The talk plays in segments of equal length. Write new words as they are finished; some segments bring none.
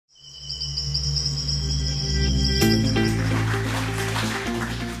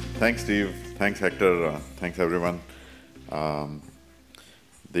Thanks, Steve. Thanks, Hector. Thanks, everyone. Um,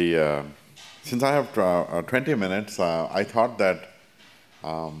 since I have 20 minutes, I thought that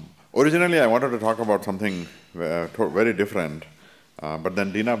originally I wanted to talk about something very different, but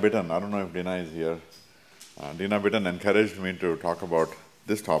then Dina Bitton, I don't know if Dina is here, Dina Bitton encouraged me to talk about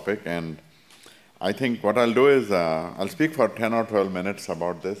this topic, and I think what I'll do is I'll speak for 10 or 12 minutes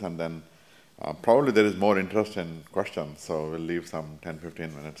about this, and then probably there is more interest in questions, so we'll leave some 10,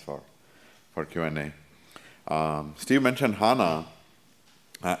 15 minutes for Q&A. Steve mentioned HANA.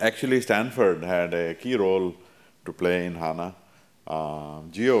 Actually, Stanford had a key role to play in HANA.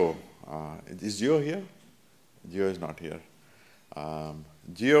 Geo, is Geo here? Geo is not here.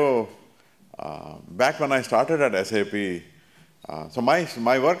 Geo, back when I started at SAP, so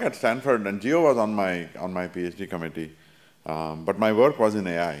my work at Stanford, and Geo was on my PhD committee, but my work was in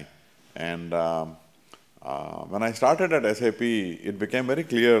AI. And when I started at SAP, it became very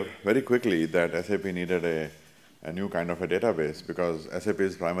clear very quickly that SAP needed a new kind of a database, because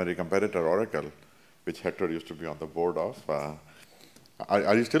SAP's primary competitor, Oracle, which Hector used to be on the board of,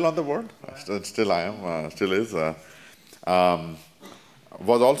 are you still on the board? Still I am, still is, was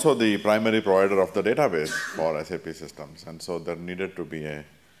also the primary provider of the database for SAP systems. And so there needed to be a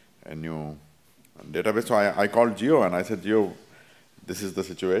new database. So I called Geo and I said, Geo, this is the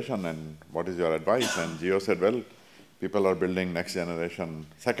situation and what is your advice? And Geo said, well, people are building next generation,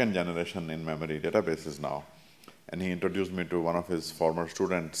 second generation in-memory databases now. And he introduced me to one of his former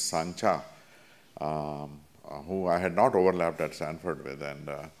students, Sang Cha, who I had not overlapped at Stanford with. And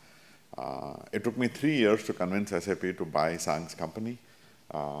it took me 3 years to convince SAP to buy Sang's company,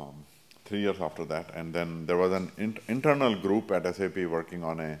 3 years after that. And then there was an internal group at SAP working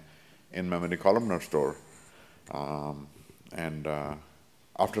on a in-memory columnar store.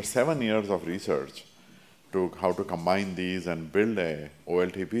 After 7 years of research to how to combine these and build a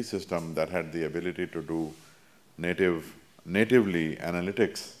OLTP system that had the ability to do natively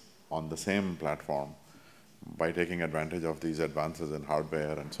analytics on the same platform by taking advantage of these advances in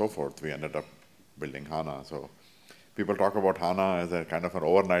hardware and so forth, we ended up building HANA. So people talk about HANA as a kind of an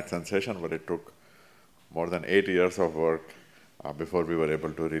overnight sensation, but it took more than 8 years of work before we were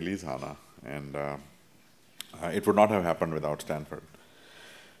able to release HANA. And it would not have happened without Stanford.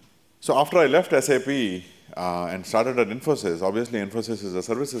 So after I left SAP and started at Infosys, obviously Infosys is a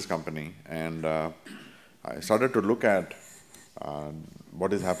services company, and I started to look at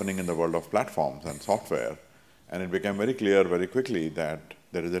what is happening in the world of platforms and software, and it became very clear very quickly that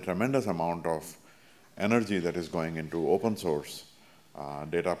there is a tremendous amount of energy that is going into open source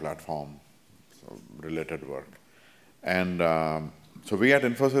data platform related work. And so we at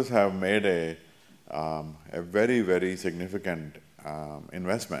Infosys have made a very, very significant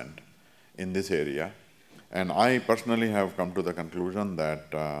investment in this area. And I personally have come to the conclusion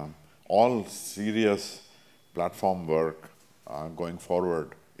that all serious platform work going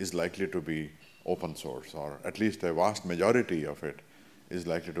forward is likely to be open source, or at least a vast majority of it is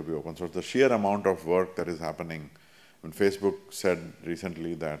likely to be open source. The sheer amount of work that is happening, when Facebook said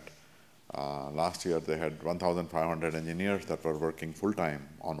recently that last year they had 1,500 engineers that were working full-time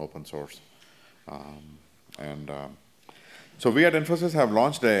on open source. So we at Infosys have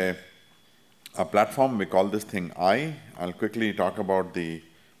launched a platform. We call this thing I'll quickly talk about the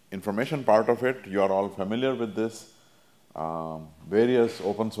information part of it. You are all familiar with this. Various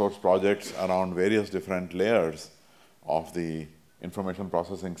open source projects around various different layers of the information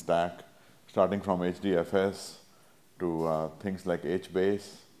processing stack, starting from HDFS to things like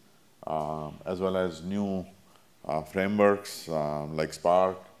HBase, as well as new frameworks like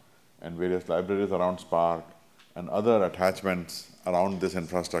Spark, and various libraries around Spark, and other attachments around this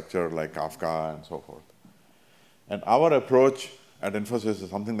infrastructure like Kafka and so forth. And our approach at Infosys is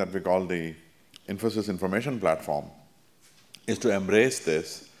something that we call the Infosys Information Platform, is to embrace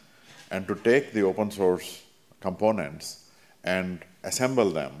this and to take the open source components and assemble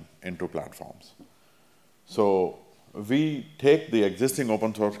them into platforms. So we take the existing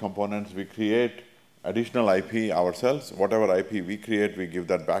open source components, we create additional IP ourselves. Whatever IP we create, we give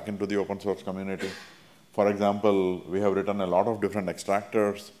that back into the open source community. For example, we have written a lot of different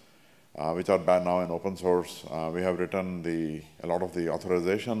extractors, which are now in open source. We have written a lot of the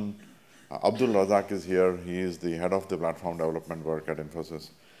authorization. Abdul Razak is here. He is the head of the platform development work at Infosys.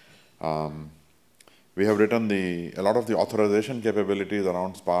 We have written a lot of the authorization capabilities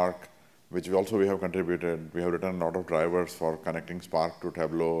around Spark, which we have contributed. We have written a lot of drivers for connecting Spark to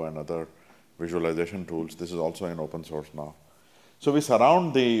Tableau and other visualization tools. This is also in open source now. So we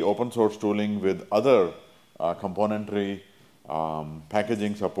surround the open source tooling with other componentry,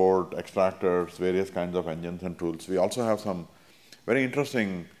 packaging support, extractors, various kinds of engines and tools. We also have some very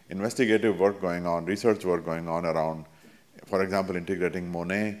interesting investigative work going on, research work going on around, for example, integrating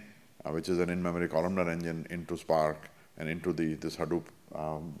Monet, which is an in-memory columnar engine, into Spark and into this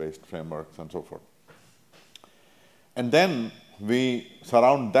Hadoop-based frameworks and so forth. And then we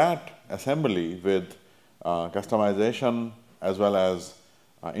surround that assembly with customization as well as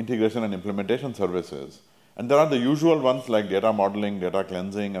integration and implementation services. And there are the usual ones like data modeling, data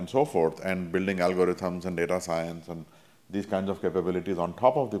cleansing, and so forth, and building algorithms and data science and these kinds of capabilities on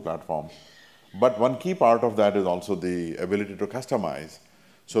top of the platform. But one key part of that is also the ability to customize.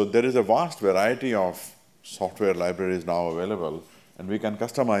 So there is a vast variety of software libraries now available, and we can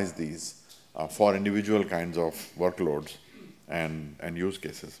customize these for individual kinds of workloads and use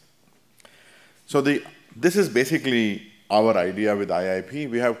cases. So this is basically our idea with IIP.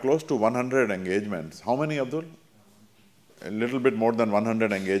 We have close to 100 engagements. How many, Abdul? A little bit more than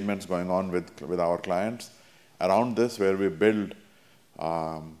 100 engagements going on with our clients around this, where we build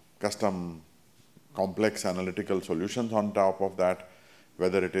custom complex analytical solutions on top of that,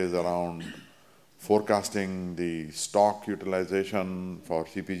 whether it is around forecasting the stock utilization for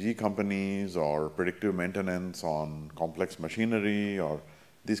CPG companies or predictive maintenance on complex machinery or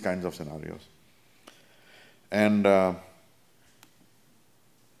these kinds of scenarios. And how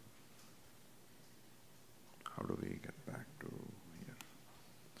do we get back to here?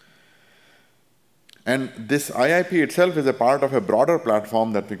 And this IIP itself is a part of a broader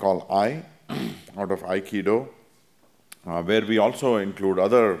platform that we call I, out of Aikido, where we also include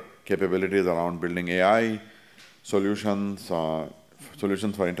other capabilities around building AI solutions,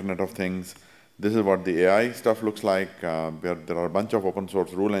 solutions for Internet of Things. This is what the AI stuff looks like. There are a bunch of open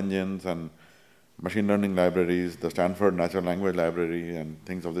source rule engines and machine learning libraries, the Stanford Natural Language Library, and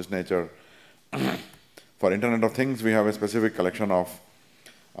things of this nature. For Internet of Things, we have a specific collection of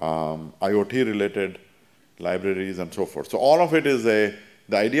IoT-related libraries and so forth. So all of it is the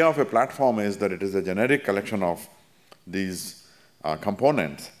idea of a platform is that it is a generic collection of these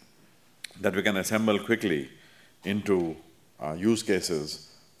components that we can assemble quickly into use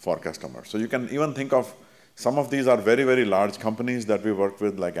cases for customers. So you can even think of some of these are very, very large companies that we work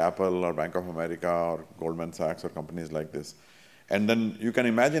with, like Apple or Bank of America or Goldman Sachs or companies like this. And then you can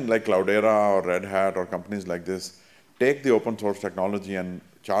imagine like Cloudera or Red Hat or companies like this take the open source technology and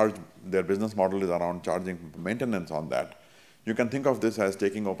charge, their business model is around charging maintenance on that. You can think of this as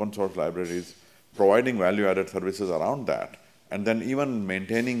taking open source libraries, providing value-added services around that, and then even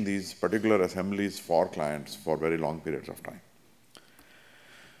maintaining these particular assemblies for clients for very long periods of time.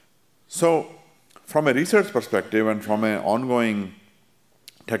 So from a research perspective and from an ongoing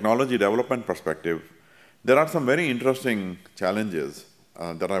technology development perspective, there are some very interesting challenges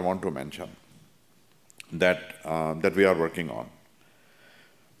that I want to mention that we are working on.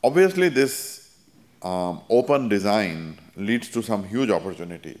 Obviously, this open design leads to some huge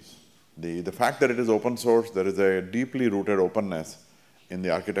opportunities. The fact that it is open source, there is a deeply rooted openness in the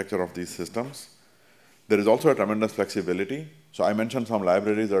architecture of these systems. There is also a tremendous flexibility. So I mentioned some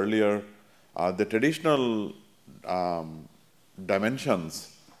libraries earlier. The traditional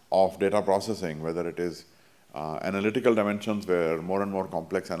dimensions of data processing, whether it is analytical dimensions where more and more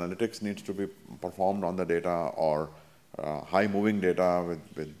complex analytics needs to be performed on the data, or high moving data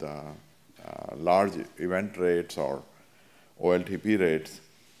with large event rates or OLTP rates,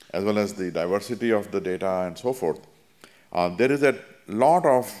 as well as the diversity of the data and so forth. There is a lot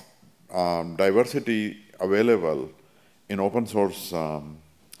of diversity available in open source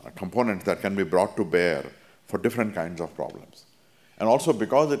components that can be brought to bear for different kinds of problems. And also,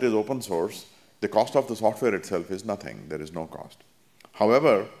 because it is open source, the cost of the software itself is nothing. There is no cost.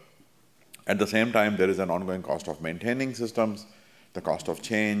 However, at the same time, there is an ongoing cost of maintaining systems, the cost of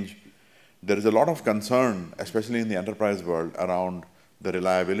change. There is a lot of concern, especially in the enterprise world, around the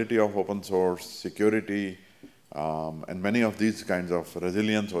reliability of open source, security, and many of these kinds of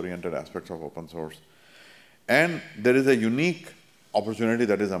resilience-oriented aspects of open source. And there is a unique opportunity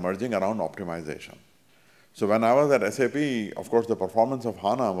that is emerging around optimization. So when I was at SAP, of course, the performance of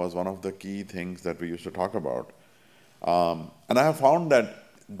HANA was one of the key things that we used to talk about. And I have found that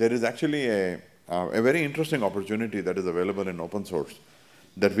there is actually a very interesting opportunity that is available in open source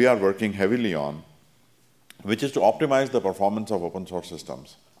that we are working heavily on, which is to optimize the performance of open source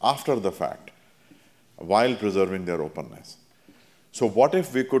systems after the fact, while preserving their openness. So what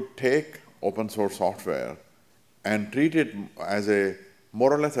if we could take open source software and treat it as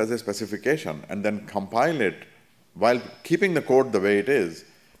more or less as a specification, and then compile it, while keeping the code the way it is,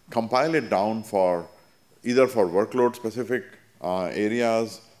 compile it down for either for workload-specific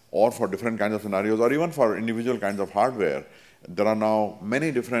areas or for different kinds of scenarios, or even for individual kinds of hardware. There are now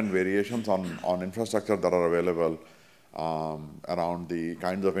many different variations on infrastructure that are available. around the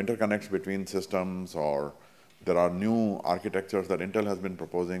kinds of interconnects between systems, or there are new architectures that Intel has been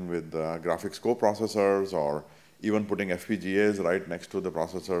proposing with graphics co-processors, or even putting FPGAs right next to the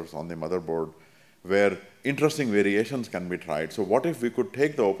processors on the motherboard, where interesting variations can be tried. So what if we could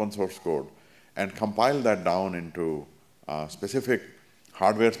take the open source code and compile that down into specific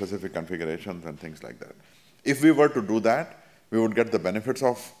hardware-specific configurations and things like that? If we were to do that, we would get the benefits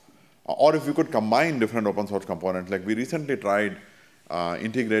of, or if we could combine different open source components, like we recently tried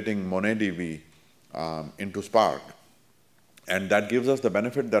integrating MonetDB into Spark. And that gives us the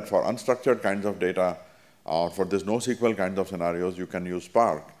benefit that for unstructured kinds of data, or for this NoSQL kinds of scenarios, you can use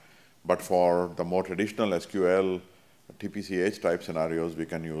Spark. But for the more traditional SQL, TPCH type scenarios, we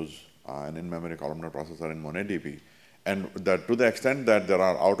can use an in-memory columnar processor in MonetDB. And that to the extent that there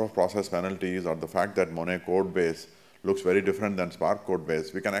are out-of-process penalties, or the fact that Monet code base looks very different than Spark code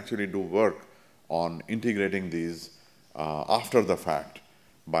base, we can actually do work on integrating these after the fact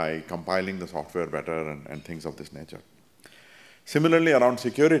by compiling the software better and things of this nature. Similarly, around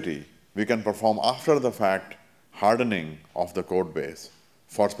security, we can perform after the fact hardening of the code base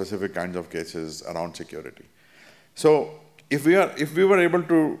for specific kinds of cases around security. So if we were able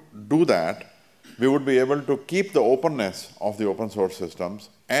to do that, we would be able to keep the openness of the open source systems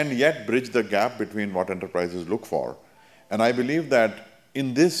and yet bridge the gap between what enterprises look for. And I believe that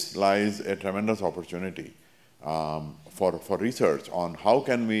in this lies a tremendous opportunity for research on how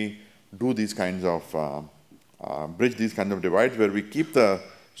can we do these kinds of, bridge these kinds of divides, where we keep the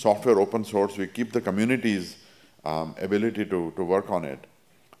software open source, we keep the community's ability to work on it,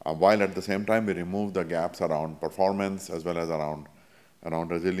 while at the same time we remove the gaps around performance as well as around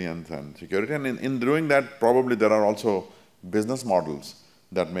resilience and security. And in doing that, probably there are also business models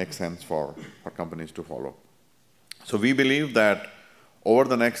that make sense for companies to follow. So we believe that over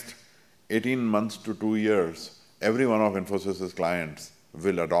the next 18 months to 2 years, every one of Infosys's clients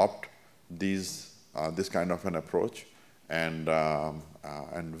will adopt this kind of an approach. And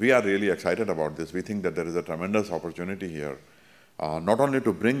we are really excited about this. We think that there is a tremendous opportunity here, not only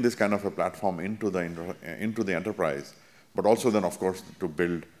to bring this kind of a platform into the enterprise, but also then, of course, to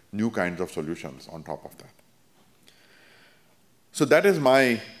build new kinds of solutions on top of that. So that is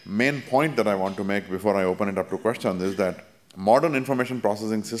my main point that I want to make before I open it up to questions, is that modern information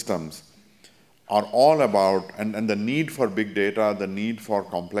processing systems are all about, and the need for big data, the need for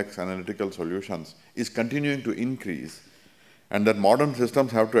complex analytical solutions is continuing to increase, and that modern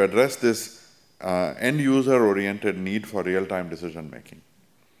systems have to address this end-user-oriented need for real-time decision-making.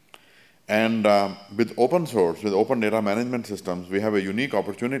 And with open source, with open data management systems, we have a unique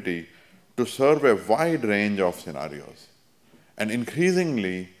opportunity to serve a wide range of scenarios. And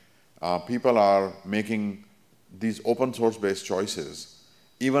increasingly, people are making these open source-based choices,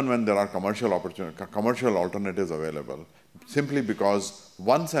 even when there are commercial alternatives available, simply because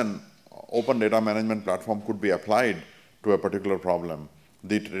once an open data management platform could be applied to a particular problem,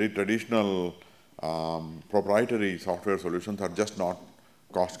 the traditional proprietary software solutions are just not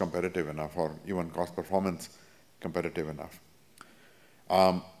cost competitive enough, or even cost performance competitive enough.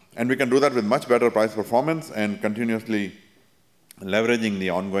 And we can do that with much better price performance and continuously leveraging the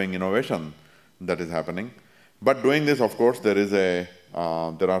ongoing innovation that is happening. But doing this, of course, there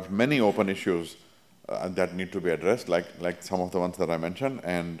are many open issues that need to be addressed, like some of the ones that I mentioned.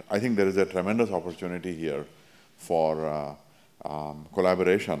 And I think there is a tremendous opportunity here for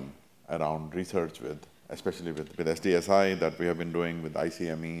collaboration around research especially with SDSI that we have been doing with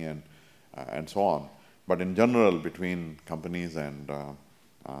ICME and so on. But in general, between companies and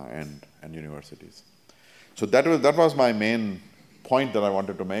universities. So that was my main point that I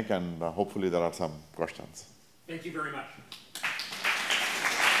wanted to make, and hopefully there are some questions. Thank you very much.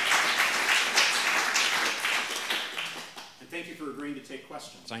 And thank you for agreeing to take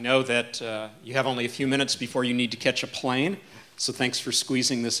questions. I know that you have only a few minutes before you need to catch a plane, so thanks for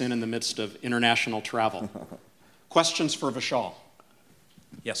squeezing this in the midst of international travel. Questions for Vishal?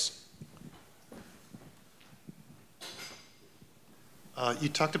 Yes. You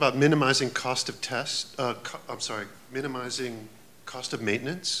talked about minimizing cost of minimizing cost of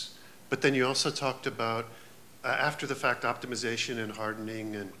maintenance, but then you also talked about after-the-fact optimization and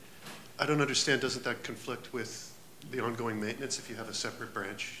hardening, and I don't understand, doesn't that conflict with the ongoing maintenance if you have a separate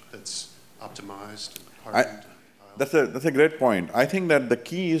branch that's optimized and hardened? That's a great point. I think that the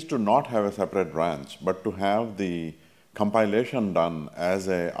key is to not have a separate branch, but to have the compilation done as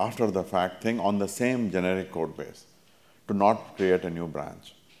a after-the-fact thing on the same generic code base, to not create a new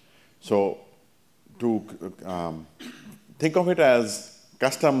branch. So to think of it as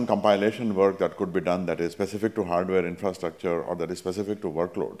custom compilation work that could be done that is specific to hardware infrastructure or that is specific to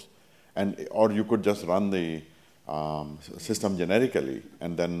workloads. Or you could just run the system generically,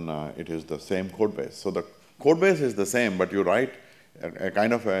 and then it is the same code base. So the code base is the same, but you write a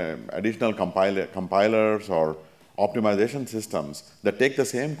kind of additional compilers or optimization systems that take the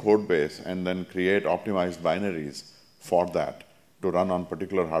same code base and then create optimized binaries for that to run on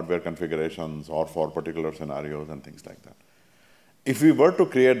particular hardware configurations or for particular scenarios and things like that. If we were to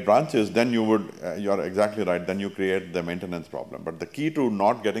create branches, then you would, you're exactly right, then you create the maintenance problem. But the key to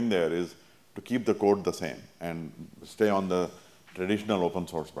not getting there is to keep the code the same and stay on the traditional open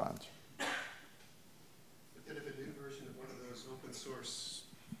source branch. But then if a new version of one of those open source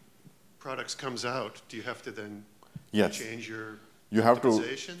products comes out, do you have to then change your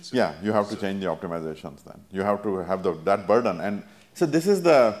optimizations? Yeah, you have to change the optimizations then. You have to have that burden. And so this is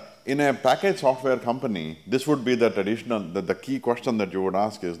in a packaged software company, this would be the traditional, the key question that you would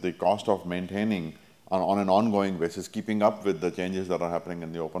ask is the cost of maintaining on an ongoing basis, keeping up with the changes that are happening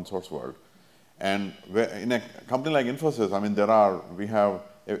in the open source world. And in a company like Infosys, I mean,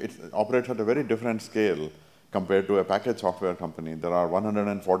 it operates at a very different scale compared to a packaged software company. There are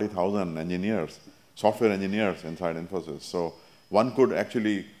 140,000 engineers, software engineers inside Infosys. So one could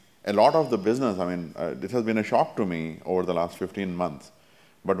actually, a lot of the business, I mean, this has been a shock to me over the last 15 months.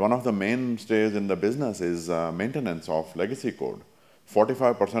 But one of the mainstays in the business is maintenance of legacy code.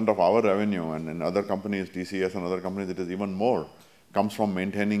 45% of our revenue, and in other companies, TCS and other companies, it is even more, comes from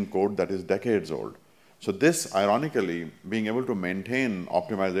maintaining code that is decades old. So this, ironically, being able to maintain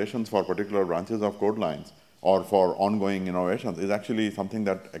optimizations for particular branches of code lines or for ongoing innovations is actually something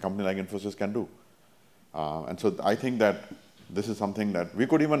that a company like Infosys can do. And so I think that this is something that we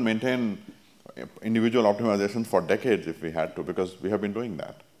could even maintain individual optimizations for decades if we had to, because we have been doing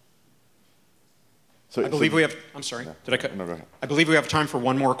that. So I believe we have, I'm sorry, yeah. Did I cut? No, go ahead. I believe we have time for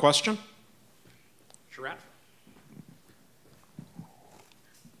one more question. Sharat?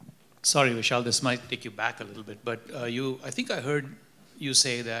 Sorry, Vishal, this might take you back a little bit, but I think I heard you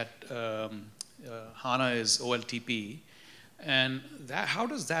say that HANA is OLTP, and how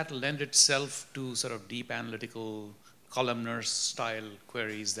does that lend itself to sort of deep analytical columnar style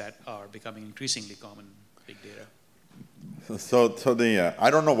queries that are becoming increasingly common in big data? So I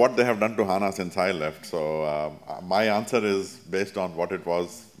don't know what they have done to HANA since I left. So my answer is based on what it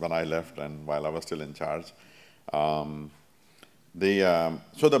was when I left and while I was still in charge. So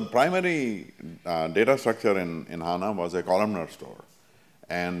the primary data structure in HANA was a columnar store,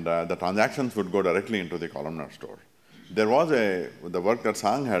 and the transactions would go directly into the columnar store. There was the work that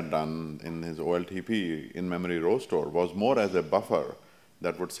Sang had done in his OLTP in-memory row store was more as a buffer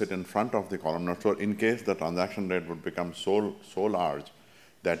that would sit in front of the columnar store in case the transaction rate would become so large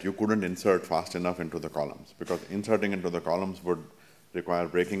that you couldn't insert fast enough into the columns, because inserting into the columns would require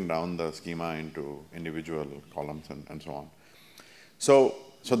breaking down the schema into individual columns and so on. So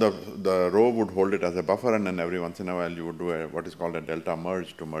the row would hold it as a buffer, and then every once in a while you would do what is called a delta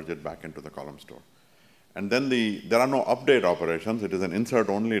merge to merge it back into the column store. And then there are no update operations. It is an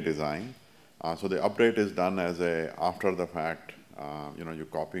insert-only design. So the update is done as after the fact. You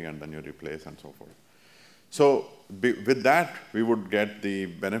copy and then you replace and so forth. So with that, we would get the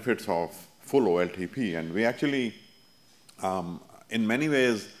benefits of full OLTP. And we actually, in many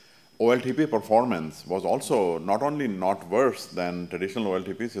ways, OLTP performance was also not only not worse than traditional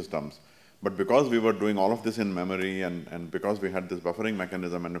OLTP systems, but because we were doing all of this in memory and because we had this buffering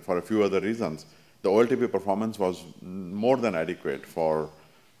mechanism and for a few other reasons, the OLTP performance was more than adequate for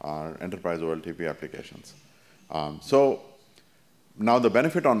our enterprise OLTP applications. So now the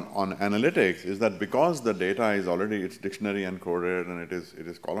benefit on analytics is that because the data is already, it's dictionary encoded and it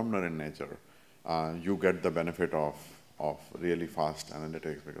is columnar in nature, you get the benefit of really fast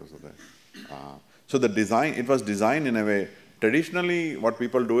analytics because of that. So the design, it was designed in a way, traditionally what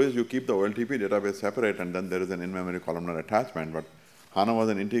people do is you keep the OLTP database separate and then there is an in-memory columnar attachment, but HANA was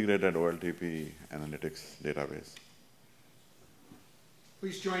an integrated OLTP analytics database.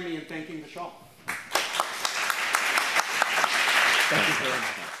 Please join me in thanking Vishal. Thank you very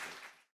much.